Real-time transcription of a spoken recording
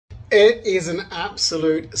It is an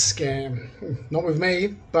absolute scam. Not with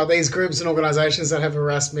me, but these groups and organisations that have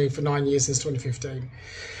harassed me for 9 years since 2015.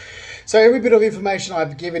 So every bit of information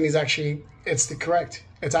I've given is actually, it's correct,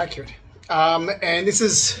 it's accurate. And this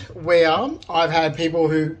is where I've had people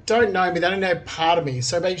who don't know me, they don't know part of me.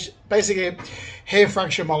 So basically, a hair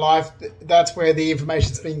fraction of my life, that's where the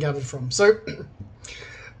information's been gathered from. So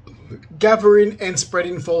gathering and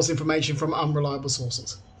spreading false information from unreliable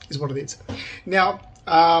sources is what it is. Now,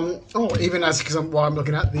 even as because I'm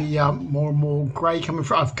looking at the more and more grey coming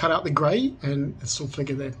from, I've cut out the grey and it's still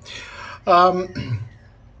flicking there.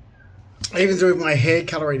 Even through my hair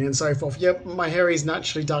colouring and so forth. Yep, my hair is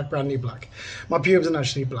naturally dark brown, near black. My pubes are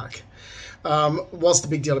naturally black. What's the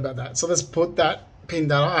big deal about that? So let's put that, pin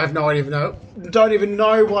that. I have no idea, don't even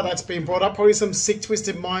know why that's been brought up. Probably some sick,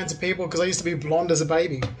 twisted minds of people because I used to be blonde as a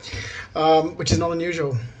baby, which is not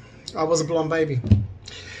unusual. I was a blonde baby.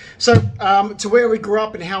 So to where we grew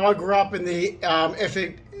up and how I grew up and the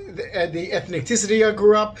ethnicity I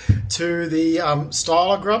grew up, to the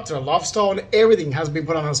style I grew up, to the lifestyle, and everything has been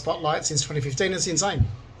put on a spotlight since 2015. It's insane.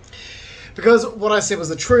 Because what I said was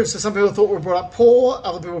the truth. So some people thought we were brought up poor,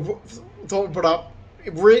 other people thought we were brought up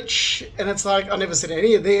rich, and it's like, I never said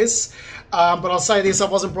any of this. But I'll say this, I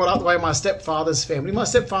wasn't brought up the way my stepfather's family. My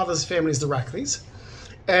stepfather's family is the Rackleys.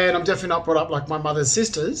 And I'm definitely not brought up like my mother's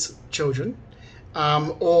sister's children,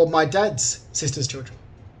 or my dad's sister's children.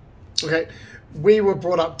 Okay? We were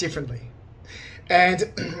brought up differently. And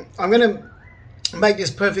I'm going to make this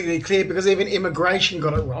perfectly clear because even immigration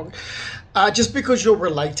got it wrong. Just because you're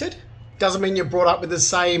related doesn't mean you're brought up with the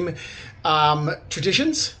same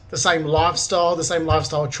traditions, the same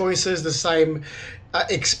lifestyle choices, the same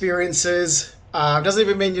experiences. Doesn't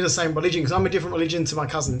even mean you're the same religion, because I'm a different religion to my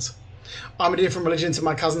cousins. I'm a different religion to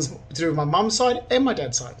my cousins through my mum's side and my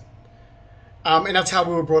dad's side. And that's how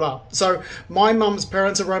we were brought up. So my mum's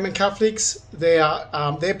parents are Roman Catholics. Their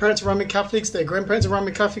parents are Roman Catholics. Their grandparents are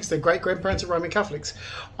Roman Catholics. Their great-grandparents are Roman Catholics.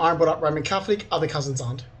 I'm brought up Roman Catholic. Other cousins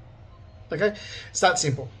aren't. Okay? It's that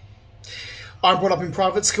simple. I'm brought up in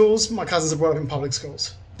private schools. My cousins are brought up in public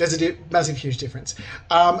schools. There's a massive, huge difference.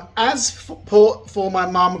 As for my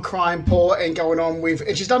mum crying poor and going on with...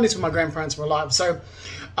 And she's done this when my grandparents were alive. So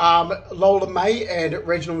Lola May and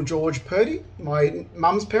Reginald George Purdy, my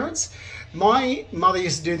mum's parents... My mother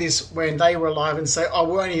used to do this when they were alive and say, oh,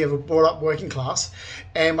 we're only ever brought up working class.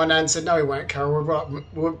 And my nan said, no, we weren't, Carol.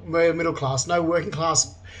 We're middle class. No working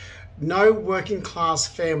class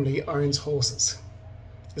family owns horses,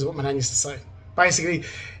 is what my nan used to say. Basically,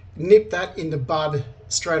 nip that in the bud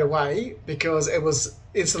straight away, because it was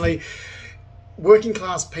instantly working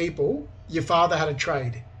class people, your father had a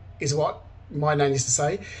trade, is what my nan used to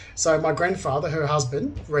say. So my grandfather, her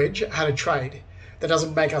husband, Reg, had a trade. That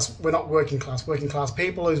doesn't make us, we're not working class. Working class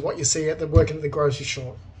people is what you see at the working at the grocery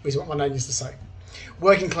store, is what my nan used to say.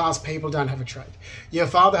 Working class people don't have a trade. Your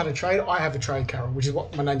father had a trade, I have a trade, Carol, which is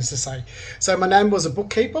what my nan used to say. So my nan was a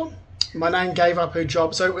bookkeeper. My nan gave up her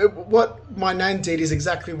job. So what my nan did is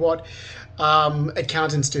exactly what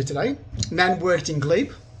accountants do today. Nan worked in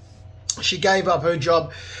Glebe. She gave up her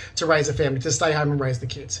job to raise a family, to stay home and raise the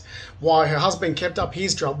kids, while her husband kept up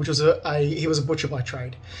his job, which was he was a butcher by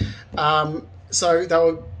trade. So they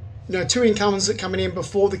were, two incomes coming in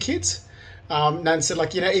before the kids. Nan said,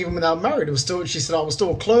 even when they were married, it was still. She said, I was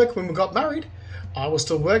still a clerk when we got married. I was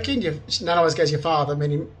still working. Nan always goes, your father,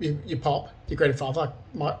 meaning your pop, your grandfather,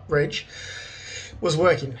 my Reg, was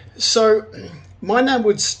working. So my nan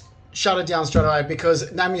would shut it down straight away because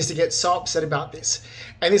Nan used to get so upset about this.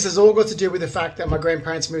 And this has all got to do with the fact that my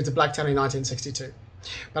grandparents moved to Blacktown in 1962.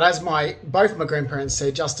 But as both my grandparents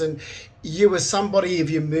said, Justin, you were somebody if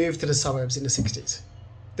you moved to the suburbs in the 60s.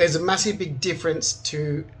 There's a massive big difference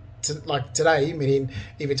to like today, meaning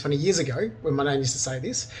even 20 years ago, when my nan used to say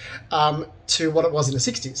this, to what it was in the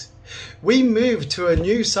 60s. We moved to a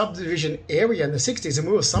new subdivision area in the 60s and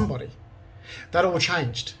we were somebody. That all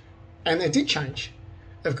changed. And it did change.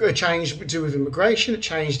 It changed to do with immigration. It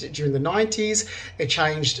changed during the 90s. It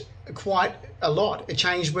changed quite a lot. It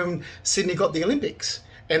changed when Sydney got the Olympics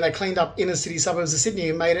and they cleaned up inner city suburbs of Sydney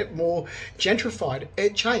and made it more gentrified.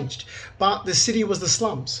 It changed. But the city was the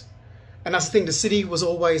slums. And that's the thing, the city was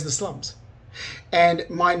always the slums. And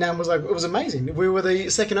my nan was like, it was amazing. We were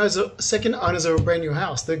the second owners of a brand new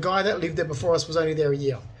house. The guy that lived there before us was only there a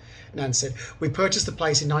year, Nan said. We purchased the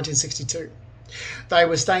place in 1962. They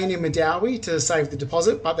were staying in Medowie to save the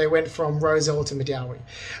deposit, but they went from Rozelle to Medowie.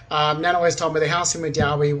 Nan always told me the house in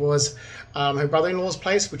Medowie was her brother-in-law's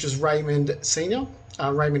place, which was Raymond Senior,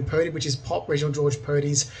 Raymond Purdy, which is Pop Reginald George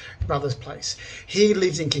Purdy's brother's place. He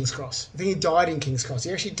lived in King's Cross. I think he died in King's Cross.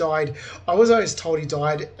 He actually died, I was always told he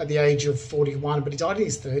died at the age of 41, but he died in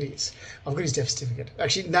his 30s. I've got his death certificate.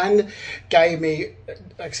 Actually, Nan gave me,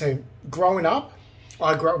 like I say, growing up,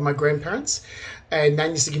 I grew up with my grandparents, and Nan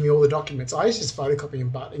used to give me all the documents. I used to just photocopy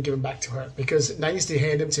them and give them back to her, because Nan used to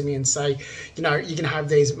hand them to me and say, you know, you can have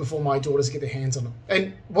these before my daughters get their hands on them. And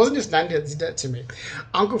it wasn't just Nan that did that to me.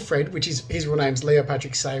 Uncle Fred, which is, his real name's Leo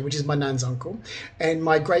Patrick Sayer, which is my Nan's uncle, and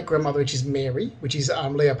my great-grandmother, which is Mary, which is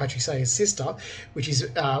Leo Patrick Sayer's sister, which is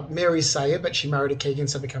Mary Sayer, but she married a Keegan,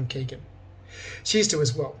 so become Keegan. She used to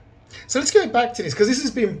as well. So let's go back to this, because this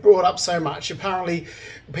has been brought up so much. Apparently,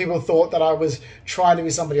 people thought that I was trying to be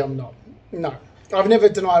somebody I'm not. No, I've never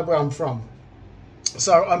denied where I'm from.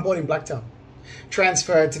 So I'm born in Blacktown,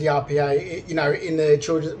 transferred to the RPA, you know, in the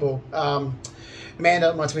children's, well,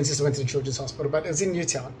 Amanda, my twin sister, went to the children's hospital, but it was in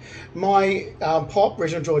Newtown. My pop,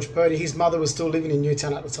 Reginald George Purdy, his mother was still living in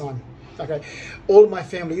Newtown at the time. Okay, all of my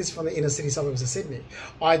family is from the inner city suburbs of Sydney.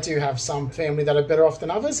 I do have some family that are better off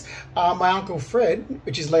than others. My uncle Fred,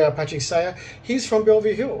 which is Leo Patrick Sayer, he's from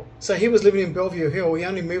Bellevue Hill. So he was living in Bellevue Hill. He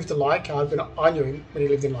only moved to Leichhardt, when I knew him when he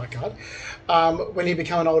lived in Leichhardt, when he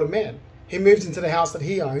became an older man. He moved into the house that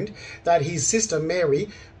he owned, that his sister Mary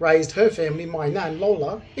raised her family, my nan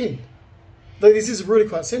Lola, in. This is really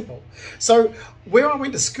quite simple. So where I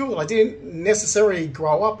went to school, I didn't necessarily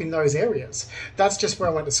grow up in those areas. That's just where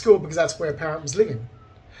I went to school, because that's where a parent was living.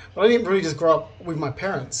 But I didn't really just grow up with my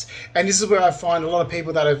parents. And this is where I find a lot of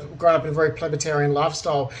people that have grown up in a very plebeian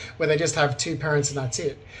lifestyle, where they just have two parents and that's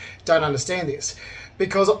it, don't understand this.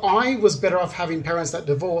 Because I was better off having parents that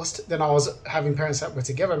divorced than I was having parents that were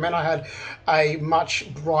together. It meant I had a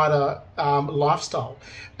much brighter lifestyle,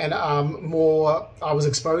 and I was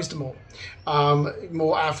exposed to more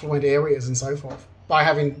affluent areas and so forth by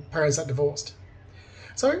having parents that divorced.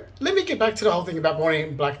 So let me get back to the whole thing about born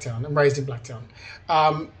in Blacktown and raised in Blacktown.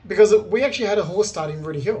 Because we actually had a horse start in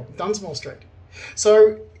Ruddy Hill, Dunsmore Street.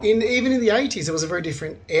 So even in the 80s, it was a very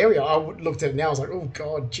different area. I looked at it now, I was like, oh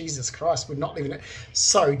God, Jesus Christ, we're not living it.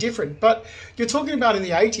 So different. But you're talking about in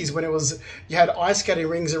the 80s when it was, you had ice skating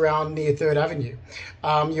rings around near 3rd Avenue.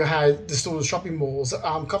 You had the stores, shopping malls,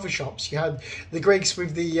 coffee shops. You had the Greeks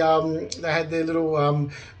with the, they had their little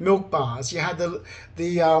milk bars. You had the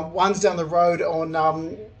ones down the road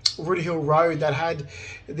on Ruddy Hill Road that had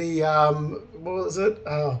the, what was it?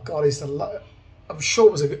 Oh God, I'm sure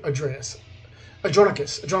it was a dress.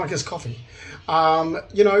 Adronicus Coffee.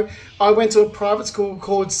 You know, I went to a private school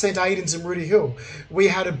called St. Aidan's in Ruddy Hill. We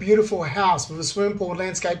had a beautiful house with a swimming pool,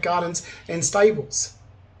 landscape gardens, and stables.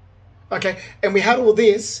 Okay, and we had all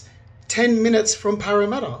this 10 minutes from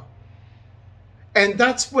Parramatta. And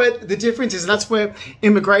that's what the difference is. And that's where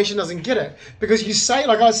immigration doesn't get it. Because you say,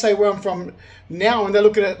 like I say where I'm from now, and they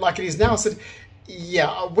look at it like it is now. I said,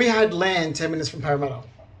 yeah, we had land 10 minutes from Parramatta.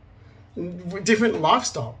 Different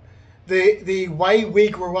lifestyle. The way we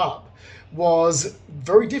grew up was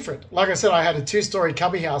very different. Like I said, I had a 2-story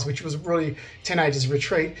cubby house, which was really teenagers'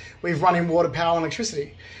 retreat. We've run in water, power, and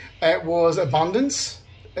electricity. It was abundance.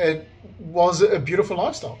 It was a beautiful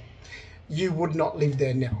lifestyle. You would not live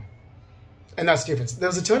there now. And that's the difference. There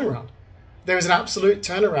was a turnaround. There was an absolute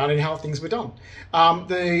turnaround in how things were done.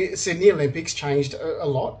 The Sydney Olympics changed a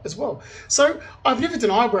lot as well. So I've never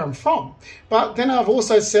denied where I'm from. But then I've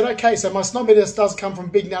also said, okay, so my snobbiness does come from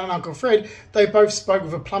Big Nan and Uncle Fred. They both spoke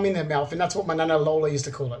with a plum in their mouth, and that's what my Nana Lola used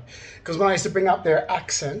to call it. Because when I used to bring up their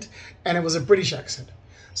accent, and it was a British accent.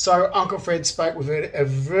 So Uncle Fred spoke with a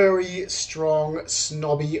very strong,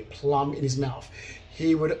 snobby plum in his mouth.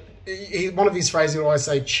 One of his phrases would always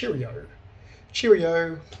say, cheerio.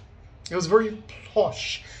 Cheerio. It was very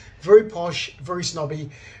posh, very snobby.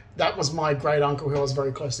 That was my great uncle who I was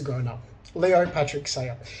very close to growing up. Leo Patrick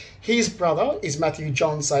Sayer. His brother is Matthew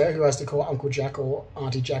John Sayer, who I used to call Uncle Jack or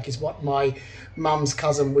Auntie Jack, is what my mum's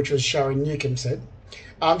cousin, which was Sharon Newcomb, said.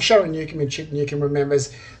 Sharon Newcomb and Chip Newcomb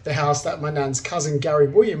remembers the house that my nan's cousin Gary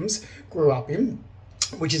Williams grew up in,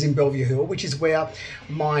 which is in Bellevue Hill, which is where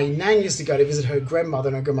my nan used to go to visit her grandmother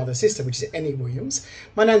and her grandmother's sister, which is Annie Williams.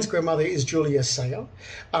 My nan's grandmother is Julia Sayer.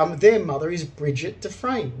 Their mother is Bridget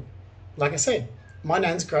Dufresne. Like I said, my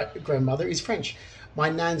nan's grandmother is French. My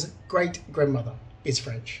nan's great-grandmother is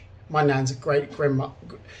French. My nan's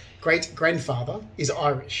great-grandfather is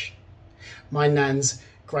Irish. My nan's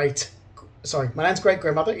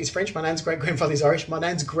great-grandmother is French. My nan's great-grandfather is Irish. My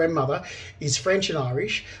nan's grandmother is French and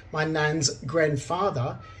Irish. My nan's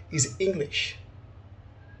grandfather is English.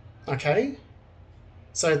 Okay?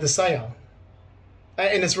 So the sayer.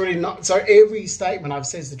 And it's really not, so every statement I've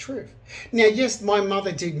said is the truth. Now, yes, my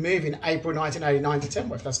mother did move in April 1989 to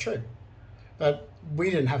Tamworth, that's true. But we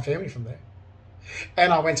didn't have family from there.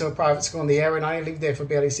 And I went to a private school in the area and I only lived there for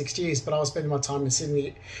barely 6 years, but I was spending my time in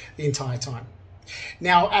Sydney the entire time.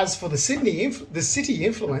 Now, as for the city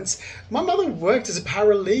influence, my mother worked as a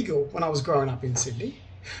paralegal when I was growing up in Sydney.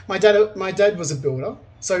 My dad was a builder.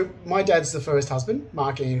 So my dad's the first husband,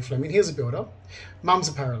 Mark Ian Fleming. He was a builder. Mum's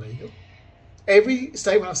a paralegal. Every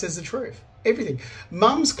statement I've said is the truth. Everything.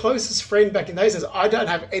 Mum's closest friend back in those days, I don't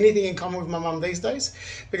have anything in common with my mum these days,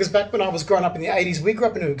 because back when I was growing up in the 80s, we grew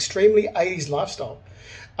up in an extremely 80s lifestyle.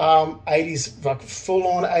 80s, like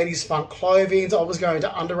full-on 80s funk clothing. I was going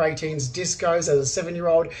to under 18s discos as a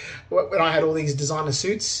 7-year-old when I had all these designer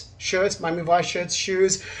suits, shirts, Miami Vice shirts,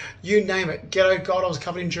 shoes, you name it. Ghetto God, I was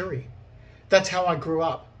covered in jewelry. That's how I grew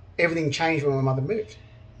up. Everything changed when my mother moved,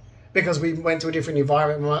 because we went to a different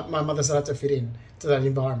environment. My mother started to fit in to that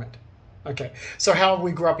environment. Okay, so how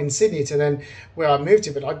we grew up in Sydney to then where I moved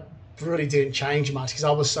to, but I really didn't change much because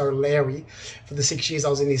I was so Larry for the 6 years I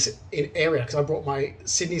was in this area, because I brought my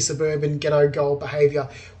Sydney suburban ghetto gold behaviour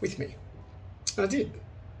with me. And I did.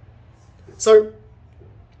 So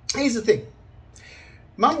here's the thing.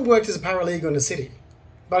 Mum worked as a paralegal in the city.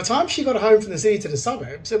 By the time she got home from the city to the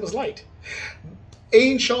suburbs, it was late.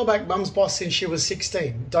 Ian Scholbach, Mum's boss since she was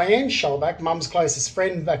 16. Diane Scholbach, Mum's closest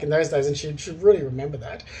friend back in those days, and she should really remember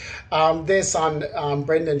that. Their son,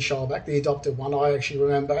 Brendan Scholbach, the adopted one, I actually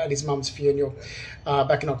remember at his mum's funeral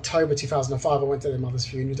back in October 2005. I went to their mother's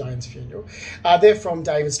funeral, Diane's funeral. They're from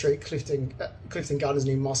David Street, Clifton Gardens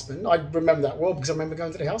near Mossman. I remember that well because I remember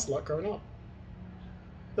going to the house a lot growing up.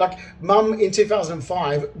 Like, Mum in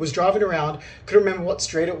 2005 was driving around, couldn't remember what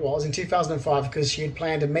street it was in 2005 because she had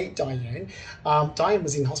planned to meet Diane. Diane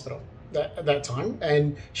was in hospital at that time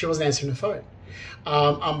and she wasn't answering the phone,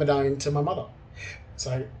 unbeknown to my mother.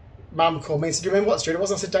 So Mum called me and said, do you remember what street it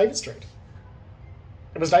was? I said, David Street.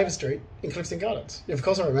 It was David Street in Clifton Gardens. Yeah, of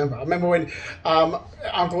course I remember. I remember when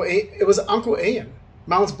it was Uncle Ian,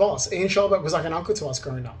 Mum's boss. Ian Scholbach was like an uncle to us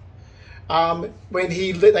growing up. When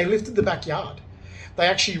they lifted the backyard. They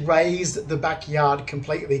actually raised the backyard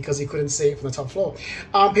completely because he couldn't see it from the top floor.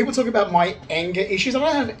 People talk about my anger issues. I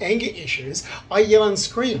don't have anger issues. I yell and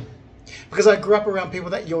scream because I grew up around people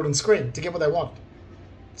that yelled and screamed to get what they want.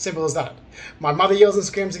 Simple as that. My mother yells and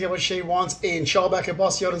screams to get what she wants. Ian Scholbach, her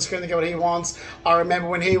boss, yelled and screamed to get what he wants. I remember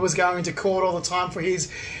when he was going to court all the time for his...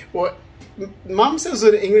 Well, Mum says it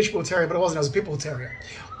was an English Bull Terrier, but it wasn't. It was a Pit Bull Terrier.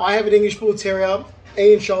 I have an English Bull Terrier.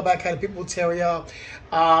 Ian Scholbach had a Pit Bull Terrier.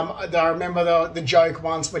 I remember the joke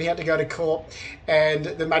once when he had to go to court and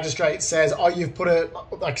the magistrate says, oh, you've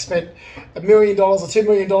spent $1 million or $2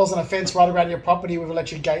 million on a fence right around your property with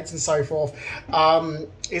electric gates and so forth.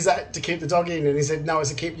 Is that to keep the dog in? And he said, no, it's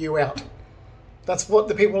to keep you out. That's what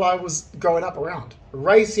the people I was growing up around.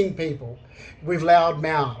 Racing people with loud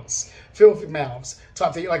mouths, filthy mouths,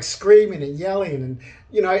 type thing, like screaming and yelling and,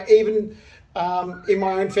 you know, even in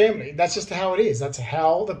my own family. That's just how it is. That's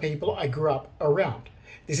how the people I grew up around.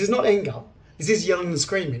 This is not anger. This is yelling and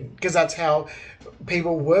screaming, because that's how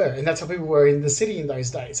people were, and that's how people were in the city in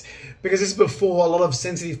those days. Because this is before a lot of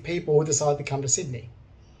sensitive people decided to come to Sydney.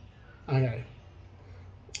 Okay.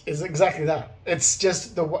 It's exactly that. It's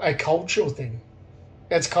just a cultural thing.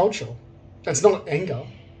 It's cultural. It's not anger.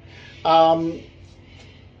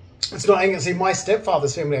 It's not anger. See, my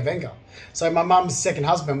stepfather's family have anger. So my mum's second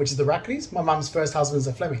husband, which is the Rackleys, my mum's first husband's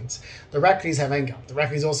the Flemings. The Rackleys have anger. The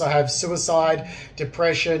Rackleys also have suicide,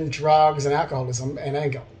 depression, drugs, and alcoholism, and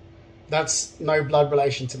anger. That's no blood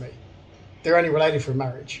relation to me. They're only related through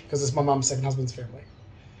marriage, because it's my mum's second husband's family.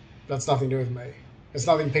 That's nothing to do with me. It's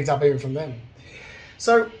nothing picked up even from them.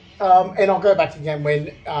 So, and I'll go back again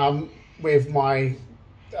when, with my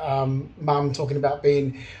mum talking about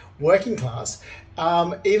being working class.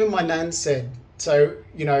 Even my nan said, so,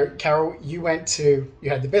 you know, Carol, you had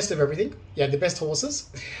the best of everything. You had the best horses.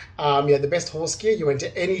 You had the best horse gear. You went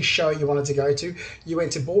to any show you wanted to go to. You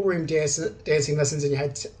went to ballroom dancing lessons, and you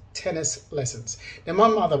had tennis lessons. Now, my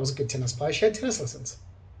mother was a good tennis player. She had tennis lessons.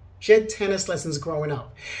 She had tennis lessons growing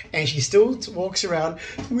up. And she still walks around,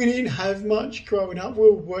 we didn't have much growing up. We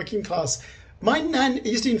were working class. My nan, it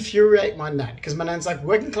used to infuriate my nan, because my nan's like,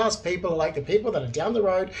 working class people are like the people that are down the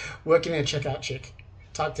road working in a checkout chick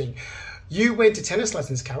type thing. You went to tennis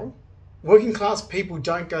lessons, Carol. Working class people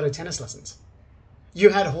don't go to tennis lessons. You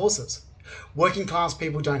had horses. Working class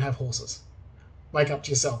people don't have horses. Wake up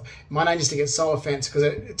to yourself. My nan used to get so offensive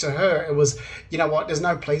because to her it was, you know what, there's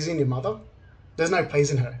no pleasing your mother. There's no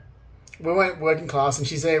pleasing her. We weren't working class, and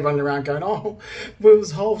she's there running around going, "Oh, we're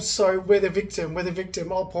the victim, we're the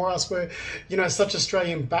victim. Oh, poor us, we're, such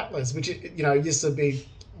Australian battlers," which, used to be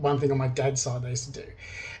one thing on my dad's side they used to do.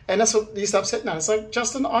 And that's what used to upset Nan. It's like,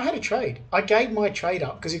 Justin, I had a trade. I gave my trade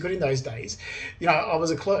up because you could in those days. I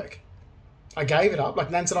was a clerk. I gave it up.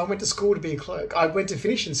 Like Nan said, I went to school to be a clerk. I went to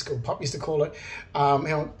finishing school. Pop used to call it,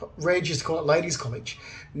 Reg used to call it ladies' college.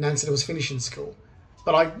 Nan said it was finishing school.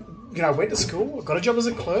 But I went to school, got a job as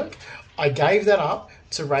a clerk. I gave that up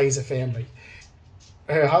to raise a family.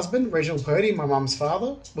 Her husband, Reginald Purdy, my mum's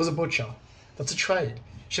father, was a butcher. That's a trade.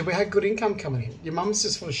 We had good income coming in. Your mum's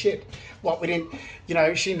just full of shit. What we didn't,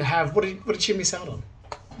 she didn't have. What did she miss out on?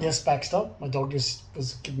 Yes, Baxter. My dog just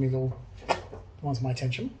was giving me wants my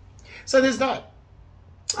attention. So there's that.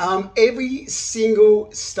 Every single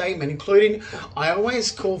statement, including, I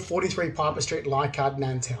always call 43 Piper Street Leichhardt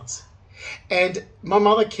Nan's house. And my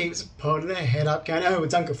mother keeps putting her head up going, "Oh,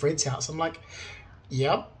 it's Uncle Fred's house." I'm like,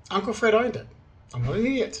 yep, Uncle Fred owned it. I'm not an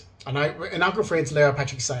idiot. I know, and Uncle Fred's Leo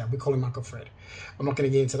Patrick Sayer. We call him Uncle Fred. I'm not going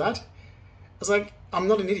to get into that. I was like, I'm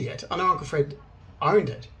not an idiot. I know Uncle Fred owned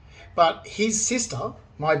it. But his sister,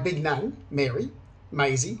 my big nan,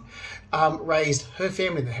 Maisie, raised her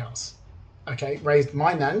family in the house. Okay, raised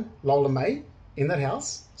my nan, Lola May, in that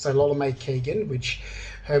house. So Lola May Keegan, which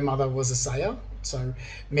her mother was a Sayer. So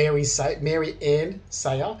Mary Ann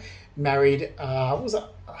Sayer married, what was that?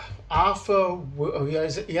 Arthur,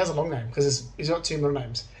 he has a long name because he's got two middle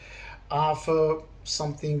names. Arthur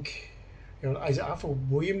something, is it Arthur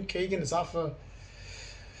William Keegan? It's Arthur,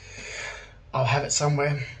 I'll have it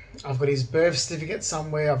somewhere. I've got his birth certificate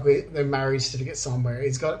somewhere. I've got the marriage certificate somewhere.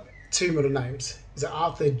 He's got two middle names. Is it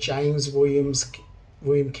Arthur James William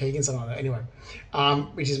Keegan, something like that? Anyway,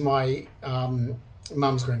 which is my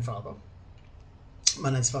mum's grandfather, my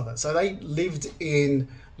nan's father. So they lived in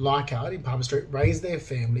Leichhardt in Piper Street, raised their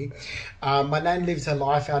family. My nan lived her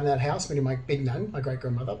life out in that house, meaning my big nan, my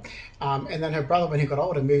great-grandmother. And then her brother, when he got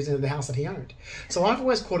older, moved into the house that he owned. So I've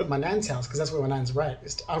always called it my nan's house because that's where my nan's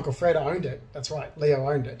raised. Uncle Fred owned it. That's right, Leo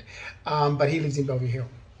owned it. But he lived in Bellevue Hill.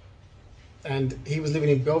 And he was living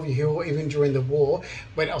in Bellevue Hill even during the war.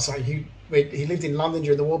 He lived in London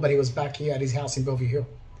during the war, but he was back here at his house in Bellevue Hill.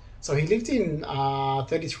 So he lived in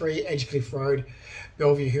 33 Edgecliff Road,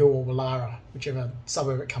 Bellevue Hill or Wallara, whichever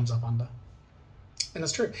suburb it comes up under. And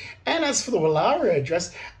that's true. And as for the Wallara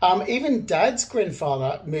address, even Dad's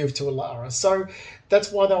grandfather moved to Wallara. So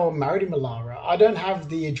that's why they were married in Wallara. I don't have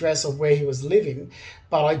the address of where he was living,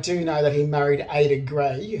 but I do know that he married Ada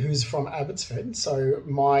Gray, who's from Abbotsford. So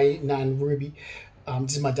my nan Ruby,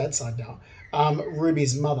 this is my dad's side now,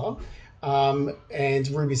 Ruby's mother, and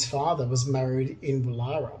Ruby's father was married in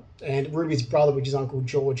Wallara. And Ruby's brother, which is Uncle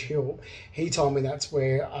George Hill, he told me that's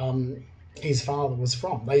where his father was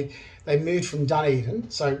from. They moved from Dunedin,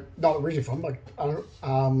 so not originally from, like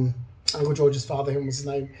Uncle George's father, who was his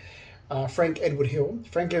name, Frank Edward Hill.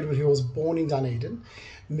 Frank Edward Hill was born in Dunedin,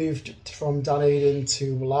 moved from Dunedin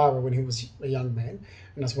to Wallara when he was a young man,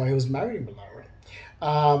 and that's why he was married in Wallara.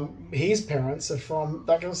 His parents are from,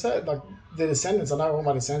 like I said, like the descendants. I know all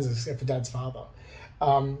my descendants except for Dad's father.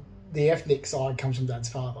 The ethnic side comes from Dad's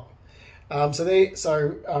father.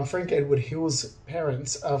 Frank Edward Hill's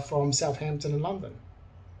parents are from Southampton and London.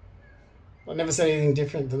 I never said anything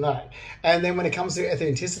different than that. And then when it comes to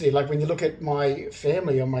ethnicity, like when you look at my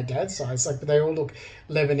family on my dad's side, it's like they all look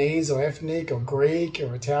Lebanese or ethnic or Greek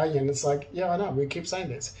or Italian. It's like, yeah, I know, we keep saying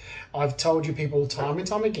this. I've told you people time and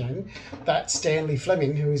time again that Stanley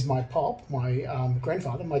Fleming, who is my pop, my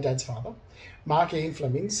grandfather, my dad's father, Mark Ian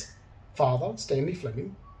Fleming's father, Stanley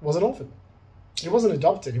Fleming, was an orphan. He wasn't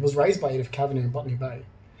adopted. He was raised by Edith Kavanagh in Botany Bay.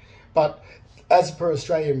 But as per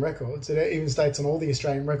Australian records, it even states on all the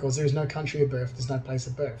Australian records, there is no country of birth, there's no place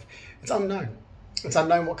of birth. It's unknown. It's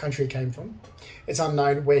unknown what country he came from. It's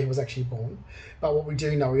unknown where he was actually born. But what we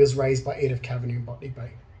do know, he was raised by Edith Kavanagh in Botany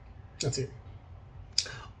Bay. That's it.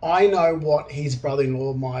 I know what his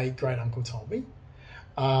brother-in-law, my great-uncle, told me.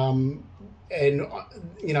 And,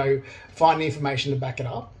 finding information to back it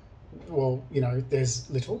up. Well, there's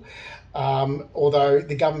little. Although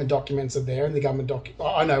the government documents are there, and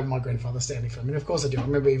I know my grandfather Stanley Fleming. Of course I do. I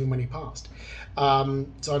remember even when he passed.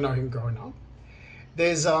 So I know him growing up.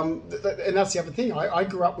 There's and that's the other thing. I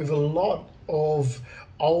grew up with a lot of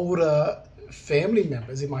older family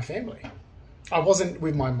members in my family. I wasn't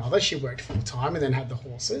with my mother. She worked full time and then had the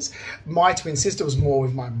horses. My twin sister was more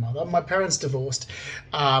with my mother. My parents divorced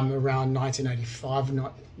around 1985,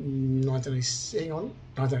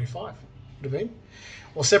 1985 would have been.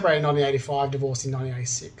 Or separated in 1985, divorced in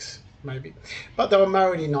 1986, maybe. But they were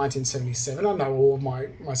married in 1977. I know all my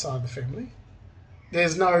side of the family.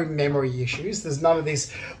 There's no memory issues. There's none of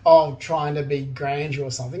this, oh, trying to be grandeur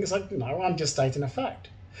or something. It's like, no, I'm just stating a fact.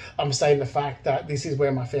 I'm stating the fact that this is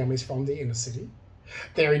where my family's from, the inner city.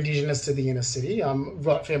 They're Indigenous to the inner city. I've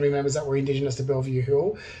got family members that were Indigenous to Bellevue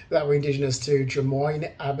Hill, that were Indigenous to Drummoyne,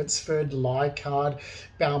 Abbotsford, Leichhardt,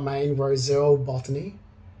 Balmain, Rozelle, Botany.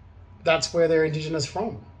 That's where they're Indigenous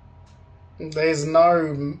from. There's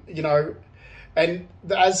no, and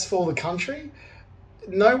as for the country,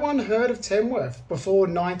 no one heard of Tamworth before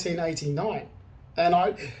 1989.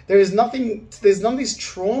 And there's none of this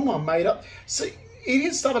trauma made up. So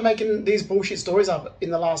idiots started making these bullshit stories up in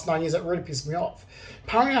the last 9 years that really pissed me off.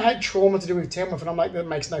 Apparently I had trauma to do with Tamworth, and I'm like, that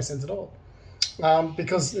makes no sense at all.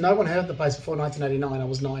 Because no one heard of the place before 1989. I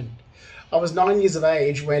was 9. I was 9 years of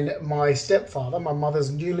age when my stepfather, my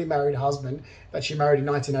mother's newly married husband, that she married in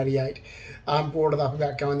 1988, brought it up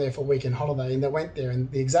about going there for a weekend holiday, and they went there, and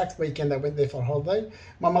the exact weekend they went there for a holiday,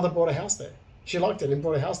 my mother bought a house there. She liked it and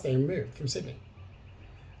bought a house there and moved from Sydney.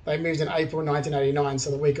 They moved in April 1989,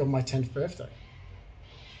 so the week of my 10th birthday.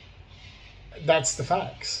 That's the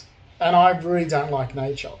facts. And I really don't like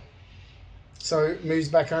nature. So moved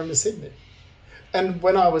back home to Sydney. And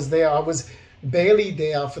when I was there, I was barely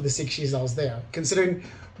there for the 6 years I was there, considering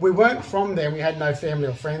we weren't from there and we had no family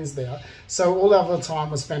or friends there. So all of our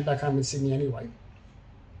time was spent back home in Sydney anyway,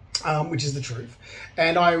 which is the truth.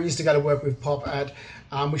 And I used to go to work with Pop at,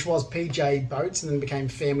 which was PJ Boats, and then became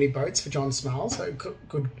Family Boats for John Smiles, a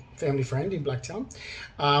good family friend in Blacktown.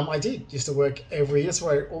 I used to work every year. That's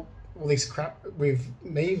where all this crap with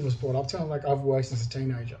me was brought up to. I'm like, I've worked since a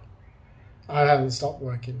teenager. I haven't stopped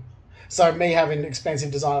working. So me having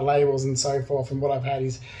expensive designer labels and so forth, and what I've had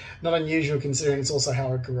is not unusual considering it's also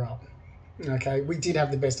how I grew up. Okay, we did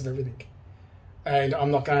have the best of everything. And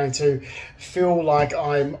I'm not going to feel like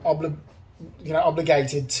I'm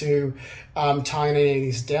obligated to tone any of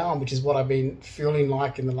this down, which is what I've been feeling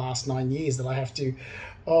like in the last 9 years, that I have to,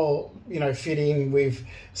 fit in with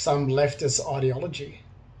some leftist ideology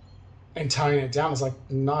and tone it down. It's like,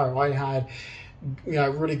 no, I had,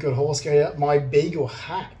 really good horse gear. My beagle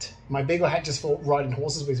hat just for riding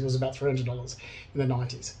horses with was about $300 in the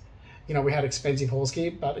 90s. We had expensive horse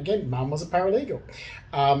gear, but again, Mum was a paralegal.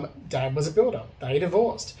 Dad was a builder. They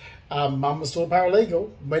divorced. Mum was still a paralegal.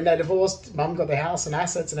 When they divorced, Mum got the house and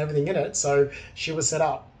assets and everything in it, so she was set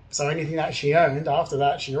up. So anything that she earned after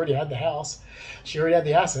that, she already had the house. She already had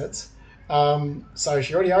the assets. So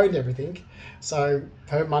she already owned everything. So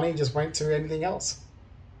her money just went to anything else.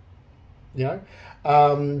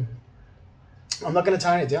 I'm not going to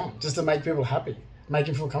tone it down just to make people happy, make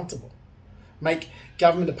them feel comfortable, make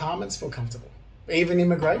government departments feel comfortable, even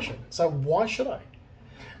immigration. So why should I?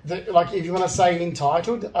 If you want to say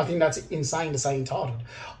entitled, I think that's insane to say entitled.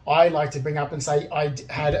 I like to bring up and say I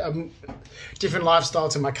had a different lifestyle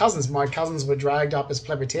to my cousins. My cousins were dragged up as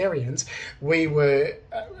plebeians. We were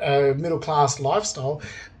a middle-class lifestyle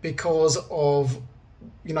because of,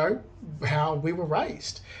 how we were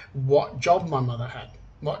raised, what job my mother had,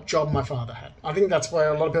 what job my father had. I think that's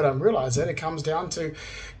where a lot of people don't realise it. It comes down to,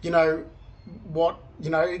 what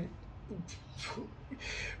did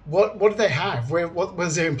they have? What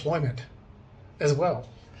was their employment as well?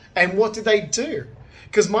 And what did they do?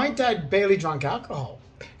 Because my dad barely drank alcohol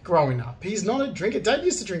growing up. He's not a drinker. Dad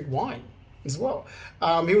used to drink wine as well.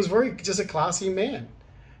 He was just a classy man.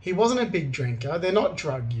 He wasn't a big drinker. They're not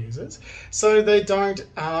drug users. So they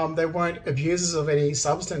weren't abusers of any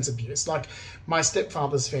substance abuse. Like my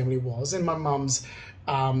stepfather's family was, and my mum's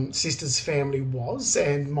sister's family was,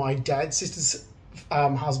 and my dad's sister's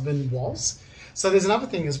husband was. So there's another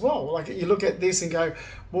thing as well. Like you look at this and go,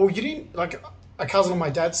 well, you didn't, like a cousin on my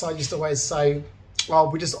dad's side used to always say,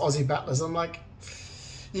 well, we're just Aussie battlers. I'm like,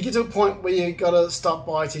 you get to a point where you got to stop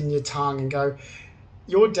biting your tongue and go,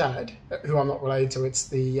 your dad, who I'm not related to, it's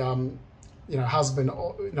the, husband,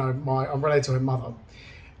 I'm related to her mother.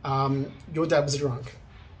 Your dad was a drunk.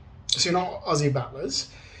 So you're not Aussie battlers.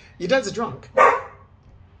 Your dad's a drunk,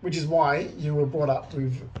 which is why you were brought up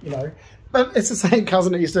with, but it's the same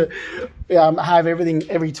cousin that used to have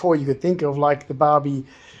every toy you could think of, like the Barbie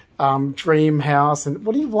dream house. And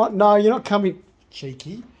what do you want? No, you're not coming,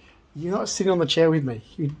 cheeky. You're not sitting on the chair with me.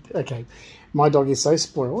 Okay. My dog is so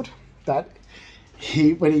spoiled that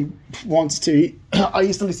when he wants to, I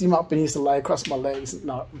used to lift him up and he used to lay across my legs.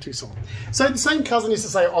 No, I'm too sore. So the same cousin used to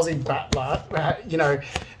say Aussie battler,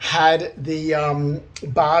 had the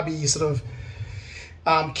Barbie sort of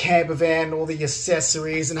camper van, all the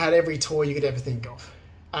accessories, and had every toy you could ever think of.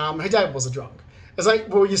 Her dad was a drunk. It's like,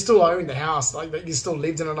 well, you still owned the house. Like, you still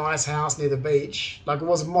lived in a nice house near the beach. Like, it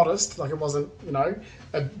wasn't modest. Like, it wasn't,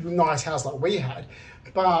 a nice house like we had.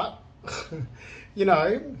 But,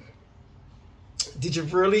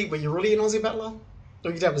 were you really an Aussie battler?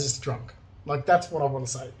 Or your dad was just drunk? Like, that's what I want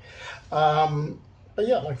to say. But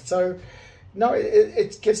yeah, like, so, no,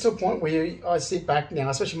 it gets to a point where I sit back now,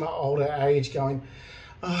 especially my older age, going,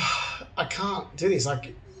 I can't do this.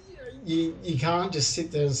 Like, you can't just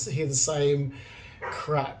sit there and hear the same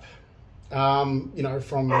crap. You know,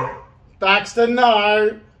 from Baxter,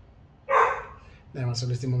 no. Now I must have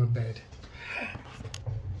left him on the bed.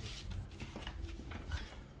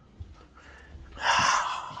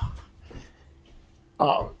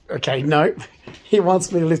 Oh, okay, no. He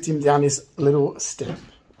wants me to lift him down this little step.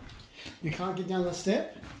 You can't get down the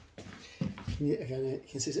step? Okay,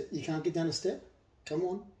 you can't get down the step? Come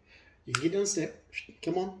on. You can get down the step.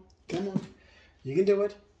 Come on. Come on. You can do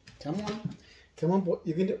it. Come on. Come on, boy.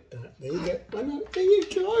 You can do it. There you go. Oh, no. There you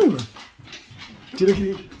go.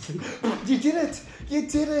 You did it. You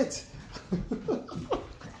did it.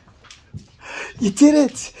 You did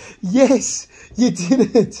it. Yes, you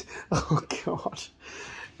did it. Oh, God.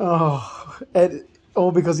 Oh, and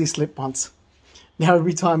all because he slipped once. Now,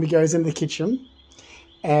 every time he goes in the kitchen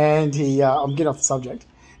and I'm getting off the subject,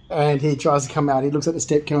 and he tries to come out, he looks at the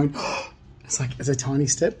step going, oh, it's a tiny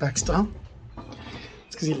step, Baxter.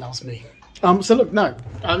 It's because he loves me. So look, no,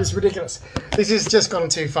 it's ridiculous. This has just gone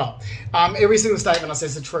too far. Every single statement I say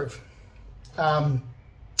is the truth.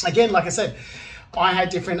 Again, like I said, I had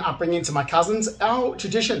different upbringing to my cousins. Our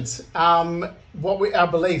traditions, our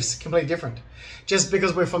beliefs, completely different. Just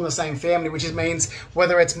because we're from the same family, which means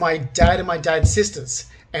whether it's my dad and my dad's sisters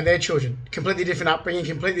and their children, completely different upbringing,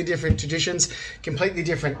 completely different traditions, completely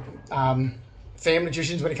different family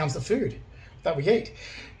traditions when it comes to food that we eat.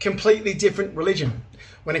 Completely different religion.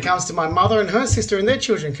 When it comes to my mother and her sister and their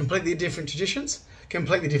children, completely different traditions,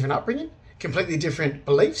 completely different upbringing, completely different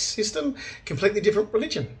belief system, completely different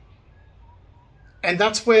religion. And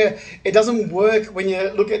that's where it doesn't work when you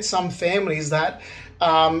look at some families that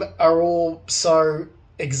are all so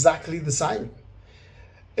exactly the same.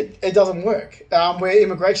 It doesn't work. Where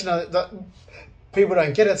immigration, people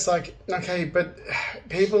don't get it. It's like, okay, but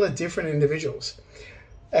people are different individuals.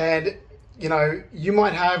 And, you know, you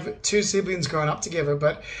might have two siblings growing up together,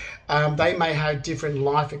 but they may have different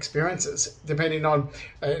life experiences depending on,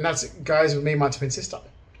 and that goes with me and my twin sister.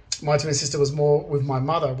 My twin sister was more with my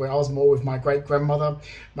mother, where I was more with my great-grandmother,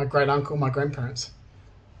 my great-uncle, my grandparents.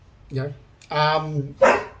 You know? No,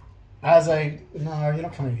 you're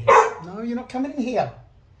not coming in here. No, you're not coming in here.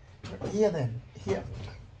 Here then. Here.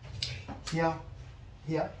 Here.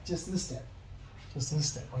 Here. Just to the step. Just to the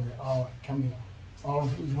step. Okay. All right, come here. Oh,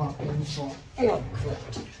 you want to yeah.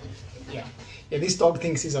 Yeah, this dog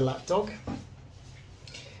thinks he's a lap dog.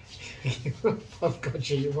 I've got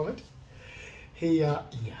you right. Yeah.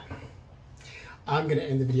 I'm going to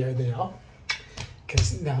end the video there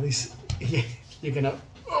because now you're going to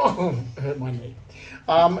hurt my knee.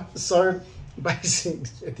 So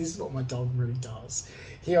basically, this is what my dog really does.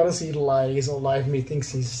 He honestly lays all over me,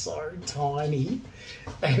 thinks he's so tiny,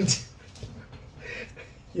 and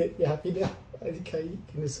you happy now? Okay,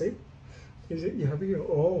 can you see? Is it you happy?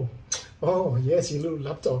 Oh yes, you little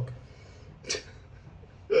lap dog.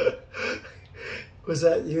 Was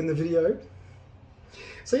that you in the video?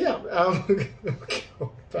 So yeah,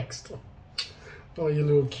 Baxter. Oh, you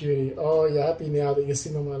little cutie. Oh, you're happy now that you're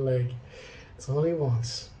sitting on my leg. That's all he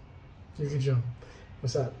wants. Do a good job.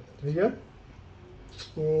 What's that? Video?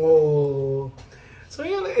 Oh. So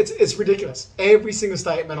yeah, it's ridiculous. Every single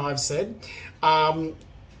statement I've said, I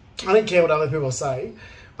don't care what other people say,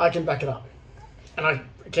 I can back it up. And I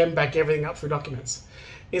can back everything up through documents.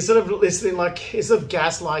 Instead of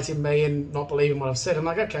gaslighting me and not believing what I've said, I'm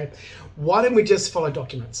like, okay, why don't we just follow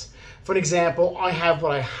documents? For an example, I have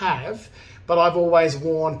what I have, but I've always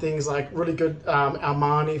worn things like really good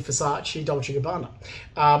Armani, Versace, Dolce & Gabbana.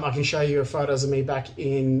 I can show you photos of me back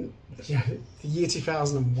in the year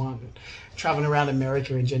 2001, traveling around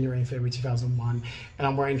America in January and February 2001, and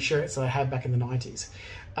I'm wearing shirts that I had back in the 90s.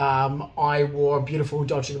 I wore a beautiful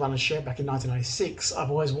Dolce & Gabbana shirt back in 1996. I've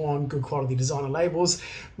always worn good quality designer labels.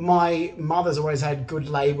 My mother's always had good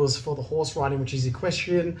labels for the horse riding, which is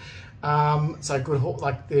equestrian. So good,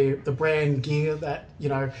 like the brand gear that, you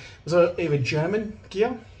know, was even German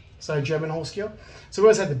gear, so German horse gear. So we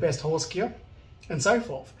always had the best horse gear and so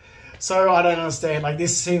forth. So I don't understand, like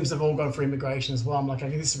this seems to have all gone for immigration as well. I'm like,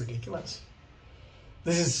 okay, this is ridiculous.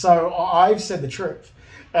 This is so, I've said the truth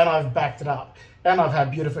and I've backed it up. And I've had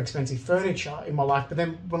beautiful, expensive furniture in my life. But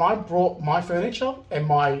then when I brought my furniture and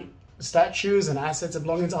my statues and assets and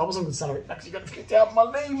belongings, I wasn't going to sell it. Actually, got to get down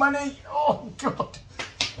my knee. Oh, God.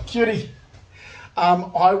 Cutie.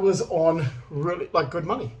 I was on really, like, good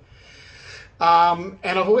money. And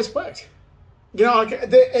I've always worked. You know, like,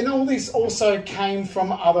 and all this also came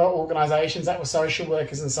from other organisations that were social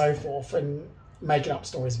workers and so forth, and making up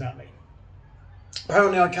stories about me.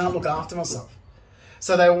 Apparently, I can't look after myself,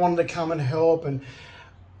 so they wanted to come and help. And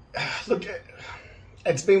look,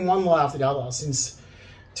 it's been one lie after the other since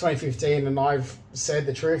 2015, and I've said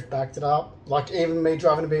the truth, backed it up. Like, even me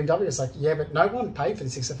driving a BMW, it's like, yeah, but no one paid for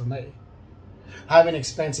this except for me. Having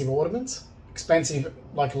expensive ornaments, expensive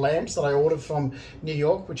like lamps that I ordered from New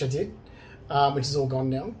York, which I did. Which is all gone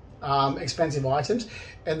now, expensive items.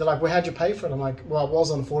 And they're like, well, how'd you pay for it? I'm like, well, I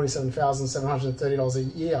was on $47,730 a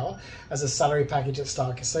year as a salary package at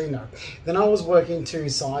Star Casino. Then I was working 2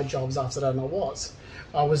 side jobs after that, and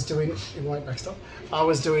I was doing, it won't backstop, I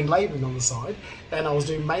was doing labouring on the side, and I was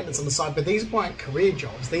doing maintenance on the side, but these weren't career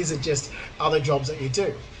jobs. These are just other jobs that you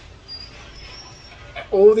do.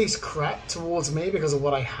 All this crap towards me because of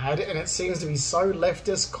what I had, and it seems to be so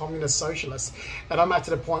leftist, communist, socialist, and I'm at to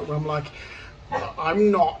the point where I'm like,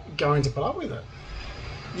 I'm not going to put up with it.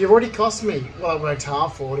 You've already cost me what I worked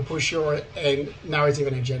hard for to push your narrative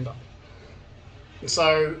and agenda.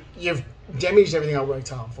 So you've damaged everything I worked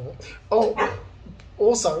hard for. Oh,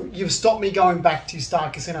 also, you've stopped me going back to Star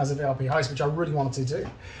Casino as a VIP host, which I really wanted to do.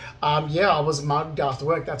 Yeah, I was mugged after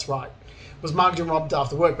work, that's right. Was mugged and robbed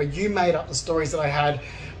after work, but you made up the stories that I had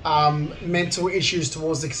mental issues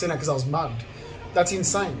towards the casino because I was mugged. That's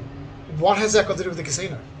insane. What has that got to do with the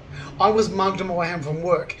casino? I was mugged on my way home from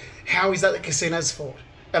work. How is that the casino's fault?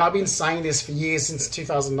 And I've been saying this for years, since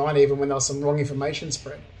 2009, even when there was some wrong information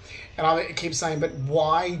spread. And I keep saying, but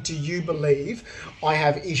why do you believe I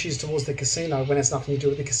have issues towards the casino when it's nothing to do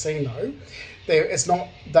with the casino? It's not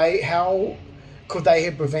they. How could they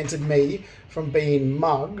have prevented me from being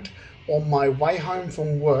mugged on my way home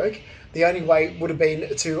from work? The only way would have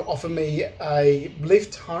been to offer me a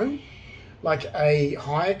lift home, like a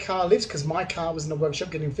hire car lift, because my car was in the workshop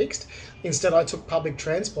getting fixed. Instead, I took public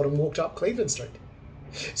transport and walked up Cleveland Street.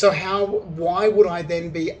 So why would I then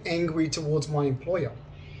be angry towards my employer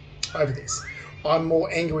over this? I'm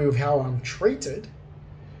more angry with how I'm treated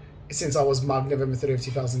since I was mugged November 30th,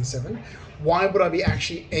 2007. Why would I be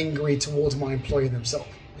actually angry towards my employer themselves?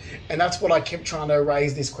 And that's what I kept trying to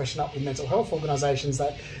raise this question up with mental health organisations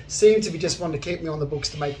that seem to be just wanting to keep me on the books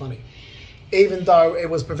to make money, even though it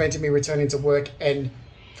was preventing me returning to work and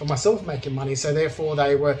for myself making money. So therefore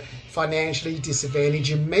they were financially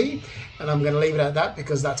disadvantaging me, and I'm going to leave it at that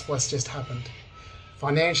because that's what's just happened.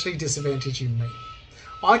 Financially disadvantaging me.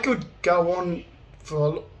 I could go on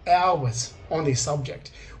for hours on this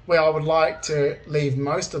subject, where I would like to leave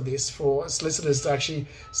most of this for solicitors to actually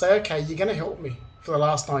say, okay, you're going to help me for the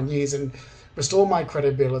last 9 years and restore my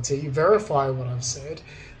credibility, verify what I've said,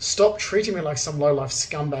 stop treating me like some low-life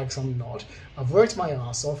scumbags I'm not. I've worked my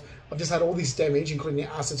ass off. I've just had all this damage, including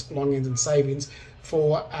assets, belongings and savings,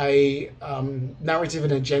 for a narrative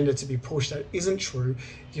and agenda to be pushed that isn't true.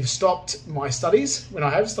 You've stopped my studies when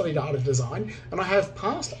I have studied art and design, and I have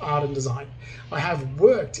passed art and design. I have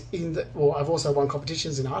worked in I've also won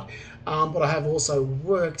competitions in art, but I have also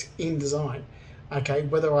worked in design. Okay,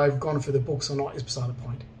 whether I've gone for the books or not is beside the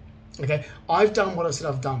point. Okay, I've done what I said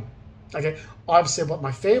I've done. Okay, I've said what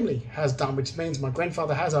my family has done, which means my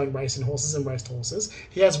grandfather has owned racing horses and raced horses.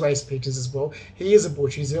 He has raced pigeons as well. He is a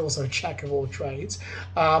butcher. He's also a jack of all trades.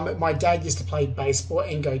 My dad used to play baseball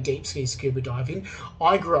and go deep sea scuba diving.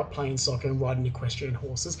 I grew up playing soccer and riding equestrian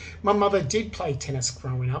horses. My mother did play tennis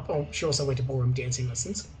growing up. Oh, she also went to ballroom dancing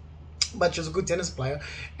lessons. But she was a good tennis player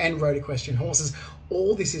and rode equestrian horses.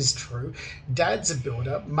 All this is true. Dad's a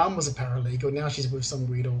builder. Mum was a paralegal. Now she's with some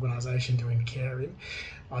weird organisation doing caring.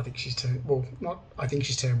 I think she's turned, well, not, I think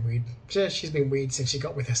she's turned weird. She's been weird since she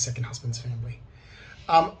got with her second husband's family.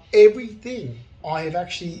 Everything I have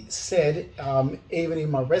actually said, even in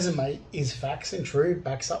my resume, is facts and true,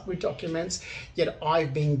 backs up with documents, yet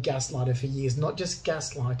I've been gaslighted for years. Not just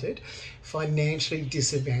gaslighted, financially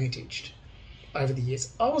disadvantaged over the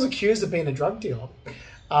years. I was accused of being a drug dealer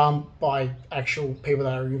by actual people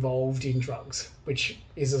that are involved in drugs, which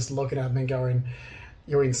is just looking at me and going,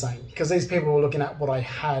 you're insane. Because these people were looking at what I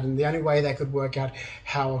had, and the only way they could work out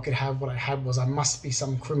how I could have what I had was I must be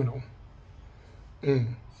some criminal.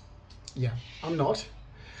 Yeah, I'm not.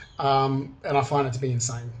 And I find it to be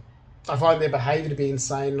insane. I find their behaviour to be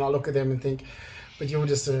insane, and I look at them and think, but you're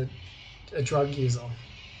just a drug user.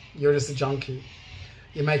 You're just a junkie.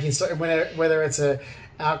 You're making, whether it's a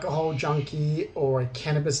alcohol junkie or a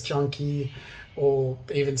cannabis junkie or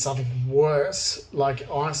even something worse like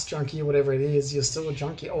ice junkie or whatever it is, you're still a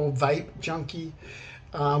junkie, or vape junkie.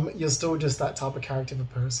 You're still just that type of character of a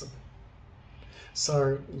person.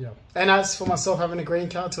 So, yeah. And as for myself having a green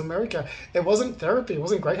card to America, it wasn't therapy. It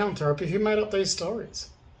wasn't Greyhound therapy. Who made up these stories?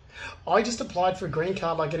 I just applied for a green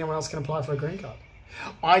card like anyone else can apply for a green card.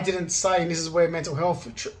 I didn't say, and this is where mental health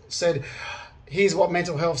said, here's what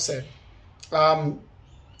mental health said.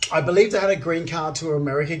 I believed I had a green card to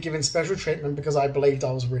America given special treatment because I believed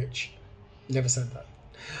I was rich. Never said that.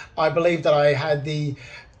 I believed that I had the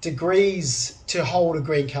degrees to hold a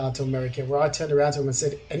green card to America, where I turned around to him and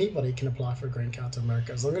said, anybody can apply for a green card to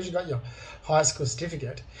America. As long as you got your high school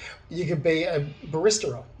certificate, you could be a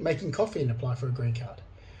barista making coffee and apply for a green card.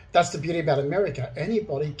 That's the beauty about America.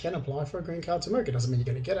 Anybody can apply for a green card to America. Doesn't mean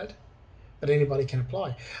you're going to get it, but anybody can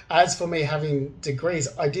apply. As for me having degrees,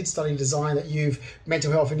 I did study design that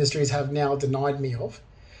mental health industries have now denied me of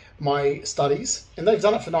my studies, and they've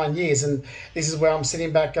done it for 9 years, and this is where I'm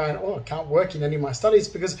sitting back going, oh, I can't work in any of my studies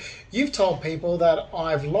because you've told people that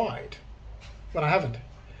I've lied when I haven't.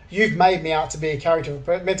 You've made me out to be a character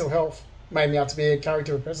of mental health, made me out to be a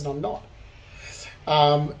character of a person I'm not.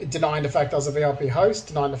 Denying the fact I was a VIP host,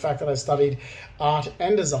 denying the fact that I studied art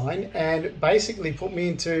and design, and basically put me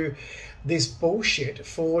into this bullshit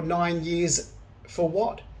for 9 years. For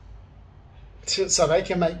what? So they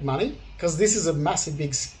can make money? Because this is a massive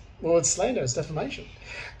big, well, it's slander, it's defamation.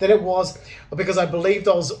 Then it was because I believed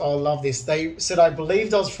I was, oh, I love this. They said I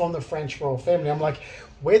believed I was from the French royal family. I'm like,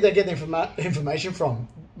 where'd they get the information from?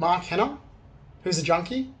 Mark Henna, who's a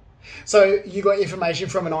junkie? So you got information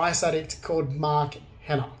from an ice addict called Mark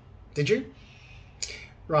Henna, did you?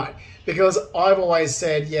 Right, because I've always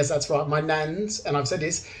said, yes, that's right. My nan's, and I've said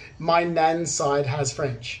this, my nan's side has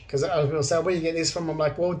French. Because people say, where do you get this from? I'm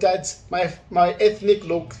like, well, my ethnic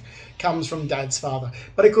look comes from dad's father.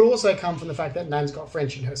 But it could also come from the fact that nan's got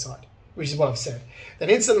French in her side, which is what I've said. Then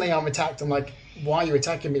instantly I'm attacked. I'm like, why are you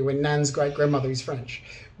attacking me when nan's great-grandmother is French?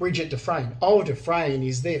 Bridget Dufresne. Oh, Dufresne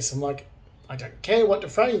is this. I'm like, I don't care what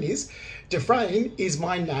Dufresne is. Dufresne is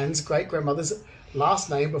my nan's great-grandmother's last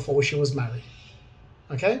name before she was married.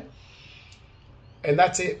 Okay? And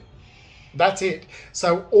that's it. That's it.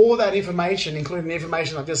 So all that information, including the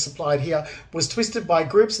information I've just supplied here, was twisted by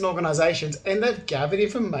groups and organizations, and they've gathered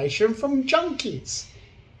information from junkies.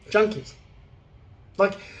 Junkies.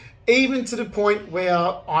 Like, even to the point where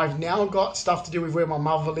I've now got stuff to do with where my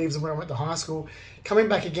mother lives and where I went to high school, coming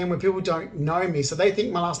back again where people don't know me. So they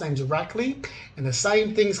think my last name's Rackley, and the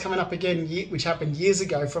same thing's coming up again, which happened years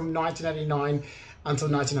ago from 1989 until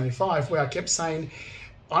 1995, where I kept saying,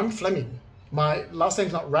 I'm Fleming. My last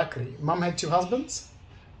name's not Rackley. Mum had 2 husbands.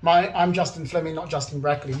 I'm Justin Fleming, not Justin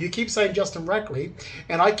Rackley. You keep saying Justin Rackley,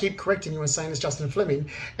 and I keep correcting you and saying it's Justin Fleming.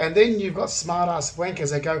 And then you've got smart-ass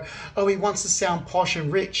wankers that go, oh, he wants to sound posh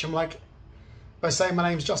and rich. I'm like, by saying my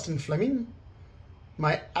name's Justin Fleming,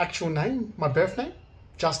 my actual name, my birth name,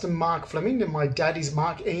 Justin Mark Fleming, and my dad is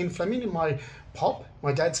Mark Ian Fleming, and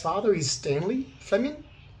my dad's father is Stanley Fleming.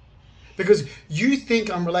 Because you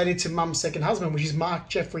think I'm related to Mum's second husband, which is Mark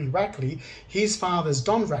Jeffrey Rackley. His father's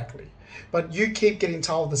Don Rackley. But you keep getting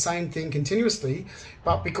told the same thing continuously,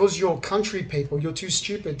 but because you're country people, you're too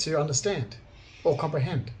stupid to understand or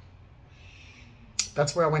comprehend.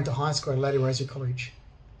 That's where I went to high school at Lady Rosary College.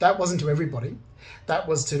 That wasn't to everybody. That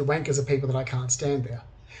was to the wankers of people that I can't stand there.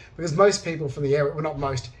 Because most people from the area, well, not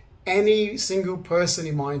most, any single person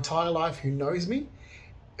in my entire life who knows me,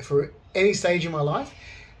 for any stage in my life,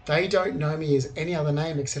 they don't know me as any other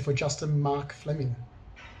name except for Justin Mark Fleming.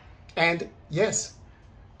 And yes,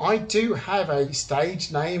 I do have a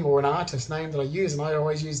stage name or an artist name that I use, and I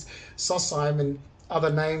always use Sosime and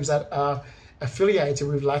other names that are affiliated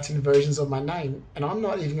with Latin versions of my name. And I'm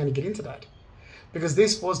not even going to get into that, because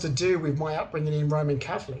this was to do with my upbringing in Roman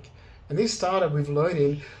Catholic. And this started with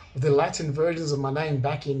learning the Latin versions of my name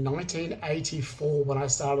back in 1984 when I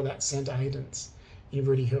started at St. Aidan's in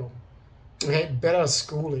Rudy Hill. Okay, better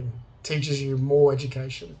schooling teaches you more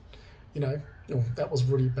education. You know, oh, that was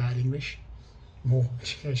really bad English. More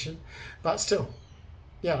education. But still,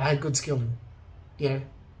 yeah, I had good schooling. You know,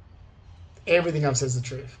 everything I've said is the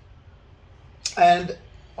truth. And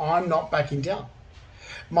I'm not backing down.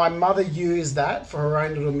 My mother used that for her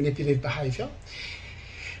own little manipulative behaviour.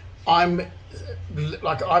 I'm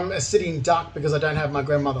a sitting duck because I don't have my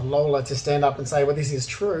grandmother Lola to stand up and say, well, this is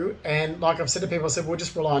true. And like I've said to people, I said, we'll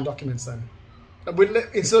just rely on documents then.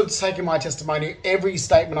 Instead of taking my testimony, every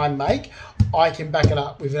statement I make, I can back it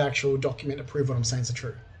up with an actual document to prove what I'm saying is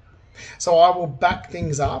true. So I will back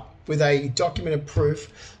things up with a documented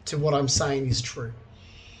proof to what I'm saying is true.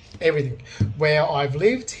 Everything. Where I've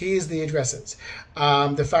lived, here's the addresses.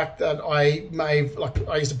 The fact that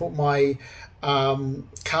I used to put my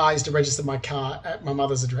car, I used to register my car at my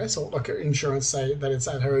mother's address, or like insurance say that it's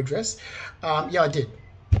at her address. Yeah, I did.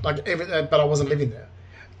 But I wasn't living there.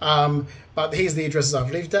 But here's the addresses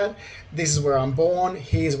I've lived at. This is where I'm born.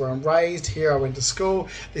 Here's where I'm raised. Here I went to school.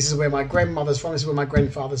 This is where my grandmother's from. This is where my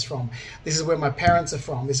grandfather's from. This is where my parents are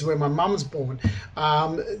from. This is where my mum's born.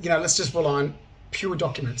 Let's just rely on pure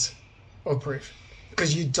documents of proof,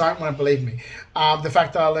 because you don't want to believe me. The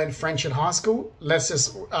fact that I learned French in high school, let's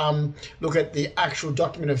just look at the actual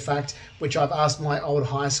documented fact, which I've asked my old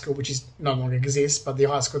high school, which is no longer exists, but the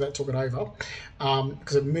high school that took it over,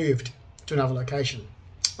 because it moved to another location.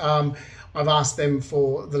 I've asked them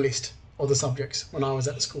for the list of the subjects when I was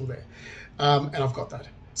at the school there, and I've got that.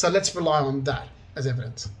 So let's rely on that as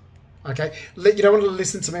evidence. Okay, you don't want to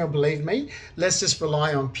listen to me or believe me. Let's just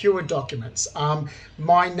rely on pure documents.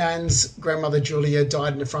 My nan's grandmother Julia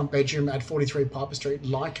died in the front bedroom at 43 Piper Street,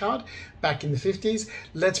 Leichhardt, back in the 50s.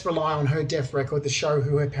 Let's rely on her death record to show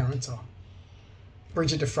who her parents are: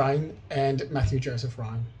 Bridget Dufresne and Matthew Joseph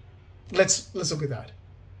Ryan. Let's look at that.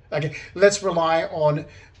 Okay, let's rely on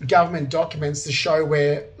government documents to show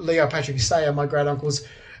where Leo Patrick Sayer, my great uncle's,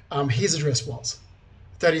 his address was: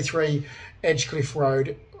 33 Edgecliff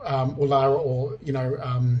Road, Woollahra, or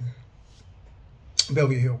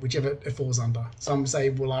Bellevue Hill, whichever it falls under. Some say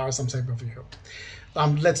Woollahra, some say Bellevue Hill.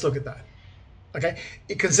 Let's look at that. Okay,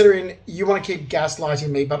 considering you want to keep gaslighting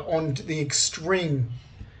me, but on the extreme,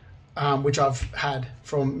 which I've had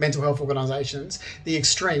from mental health organisations, the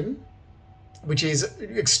extreme, which is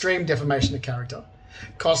extreme defamation of character,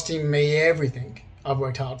 costing me everything I've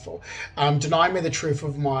worked hard for. Deny me the truth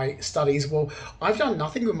of my studies. Well, I've done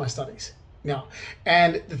nothing with my studies now.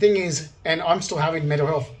 And the thing is, and I'm still having mental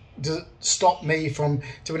health to stop me from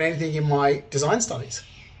doing anything in my design studies.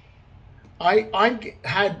 I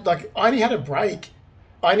only had a break.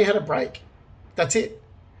 That's it.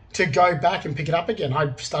 To go back and pick it up again.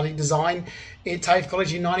 I studied design at TAFE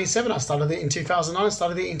College in 97. I started it in 2009. I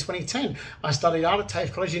started it in 2010. I studied art at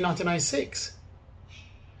TAFE College in 1996.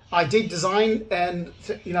 I did design and,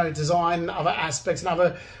 design other aspects and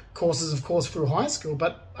other courses, of course, through high school.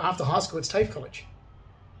 But after high school, it's TAFE College.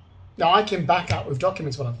 Now, I can back up with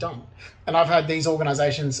documents what I've done. And I've had these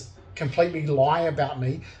organisations completely lie about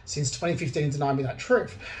me since 2015 to deny me that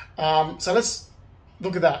truth. So let's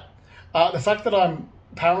look at that. The fact that I'm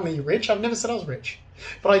apparently rich, I've never said I was rich,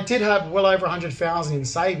 but I did have well over 100,000 in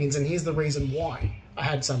savings, and here's the reason why I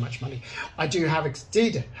had so much money. I did have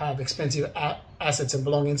expensive assets and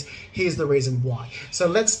belongings. Here's the reason why. So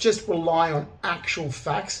let's just rely on actual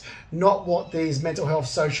facts, not what these mental health,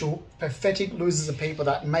 social, pathetic losers of people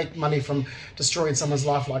that make money from destroying someone's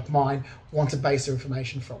life like mine want to base their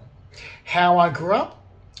information from. How I grew up,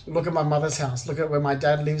 look at my mother's house, look at where my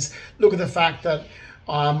dad lives, look at the fact that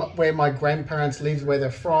where my grandparents lived, where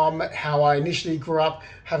they're from, how I initially grew up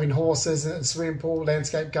having horses and swimming pool,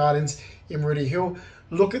 landscape gardens in Rudy Hill.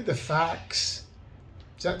 Look at the facts.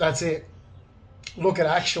 So that's it. Look at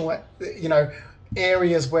actual,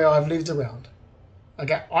 areas where I've lived around.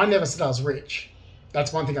 Okay, I never said I was rich.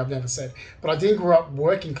 That's one thing I've never said. But I didn't grow up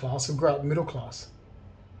working class, I grew up middle class.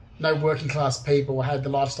 No working class people had the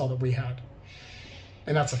lifestyle that we had.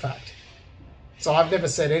 And that's a fact. So I've never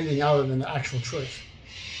said anything other than the actual truth.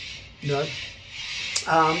 Look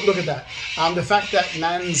at that. The fact that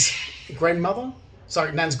Nan's great-grandmother,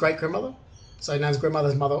 so Nan's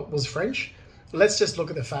grandmother's mother was French. Let's just look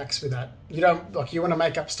at the facts with that. You want to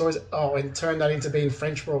make up stories, and turn that into being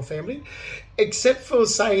French royal family, except for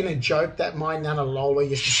saying a joke that my Nana Lola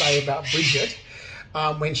used to say about Bridget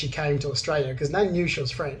when she came to Australia, because Nan knew she was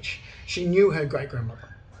French. She knew her great-grandmother.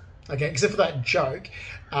 Okay, except for that joke,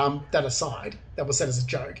 that aside, that was said as a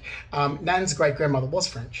joke, Nan's great-grandmother was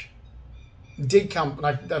French. Did come,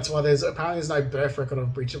 that's why there's no birth record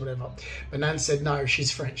of Bridget or whatever. But Nan said, no,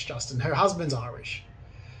 she's French, Justin. Her husband's Irish.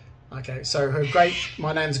 Okay, so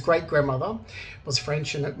my Nan's great-grandmother was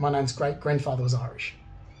French, and my Nan's great-grandfather was Irish.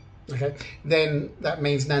 Okay, then that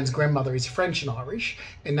means Nan's grandmother is French and Irish,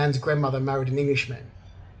 and Nan's grandmother married an Englishman.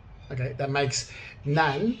 Okay, that makes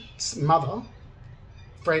Nan's mother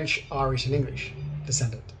French, Irish, and English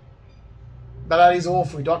descendant. But that is all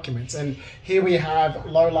through documents. And here we have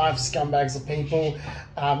low-life scumbags of people,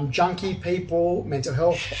 junkie people, mental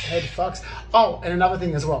health head fucks. Oh, and another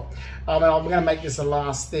thing as well. And I'm going to make this the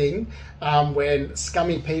last thing. When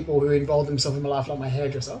scummy people who involve themselves in my life, like my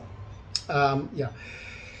hairdresser.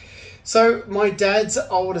 So my dad's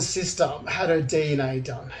older sister had her DNA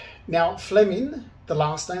done. Now, Fleming, the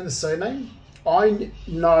last name, the surname, I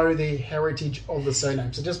know the heritage of the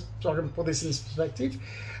surname. So just so I can put this in perspective.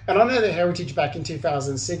 And I know the heritage back in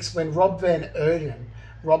 2006 when Rob Van Erden,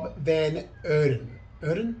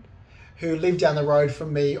 who lived down the road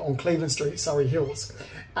from me on Cleveland Street, Surrey Hills,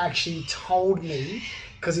 actually told me,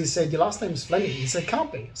 because he said, your last name's Fleming. He said,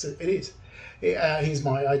 can't be. I said, it is. Here's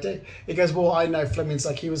my ID. He goes, well, I know Fleming's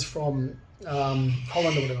like he was from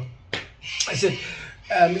Holland or whatever. I said,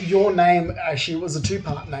 your name actually was a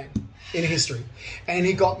two-part name in history. And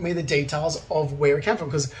he got me the details of where it came from,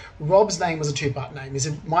 because Rob's name was a two-part name. He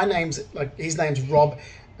said, my name's, like, his name's Rob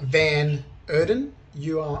Van Erden,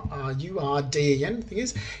 U-R-D-E-N, I think it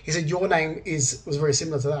is. He said, your name was very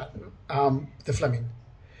similar to that, the Fleming.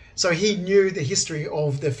 So he knew the history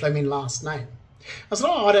of the Fleming last name. I said,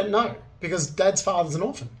 oh, I don't know, because Dad's father's an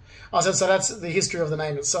orphan. I said, so that's the history of the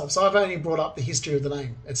name itself. So I've only brought up the history of the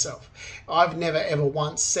name itself. I've never ever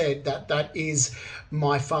once said that that is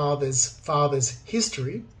my father's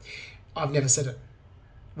history. I've never said it.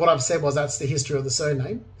 What I've said was that's the history of the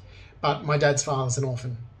surname, but my dad's father's an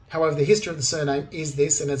orphan. However, the history of the surname is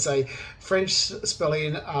this, and it's a French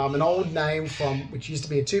spelling, an old name which used to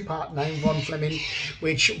be a two-part name, Von Fleming,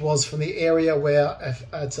 which was from the area where,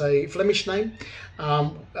 it's a Flemish name,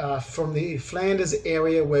 from the Flanders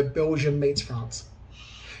area where Belgium meets France.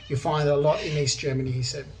 You find it a lot in East Germany, he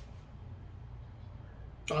said.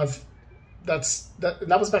 That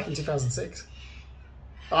was back in 2006.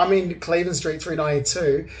 I'm in Cleveland Street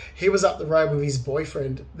 392. He was up the road with his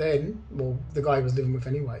boyfriend then, well, the guy he was living with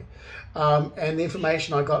anyway. And the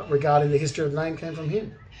information I got regarding the history of the name came from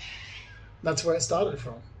him. That's where it started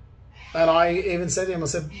from. And I even said to him, I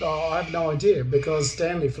said, oh, I have no idea, because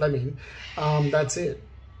Stanley Fleming, that's it.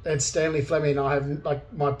 It's Stanley Fleming. I have,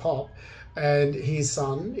 like, my pop, and his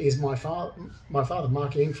son is my father,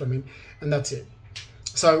 Mark Ian Fleming, and that's it.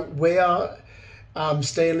 So where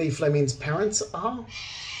Stanley Fleming's parents are,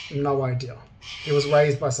 no idea. He was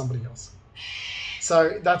raised by somebody else.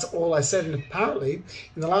 So that's all I said. And apparently,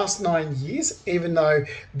 in the last 9 years, even though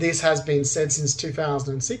this has been said since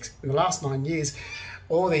 2006, in the last 9 years,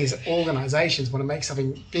 all these organisations want to make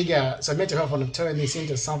something bigger. So mental health want to turn this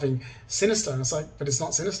into something sinister. And it's like, but it's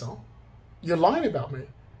not sinister. You're lying about me.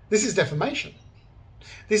 This is defamation.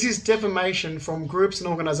 This is defamation from groups and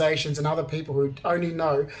organisations and other people who only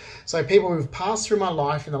know. So people who've passed through my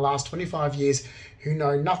life in the last 25 years who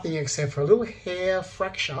know nothing except for a little hair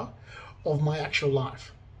fracture of my actual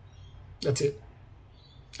life. That's it.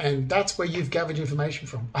 And that's where you've gathered information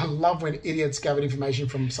from. I love when idiots gather information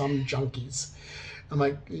from some junkies. I'm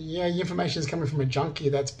like, yeah, your information is coming from a junkie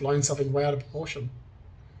that's blown something way out of proportion.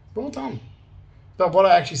 Well done. But what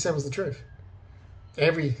I actually said was the truth.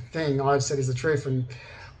 Everything I've said is the truth, and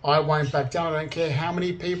I won't back down. I don't care how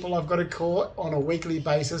many people I've got to court on a weekly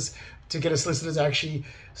basis to get a solicitor to actually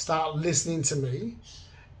start listening to me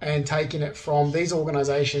and taking it from these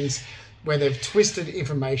organisations where they've twisted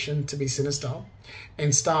information to be sinister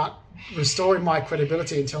and start restoring my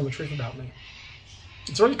credibility and telling the truth about me.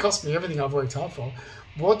 It's already cost me everything I've worked hard for.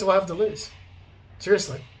 What do I have to lose?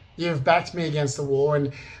 Seriously. You've backed me against the wall,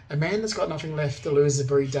 and a man that's got nothing left to lose is a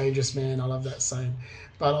very dangerous man. I love that saying.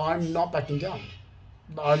 But I'm not backing down.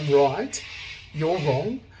 I'm right. You're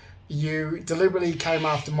wrong. You deliberately came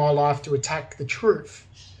after my life to attack the truth.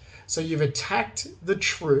 So you've attacked the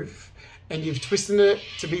truth and you've twisted it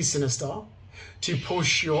to be sinister to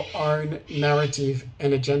push your own narrative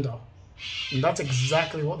and agenda. And that's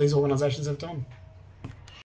exactly what these organisations have done.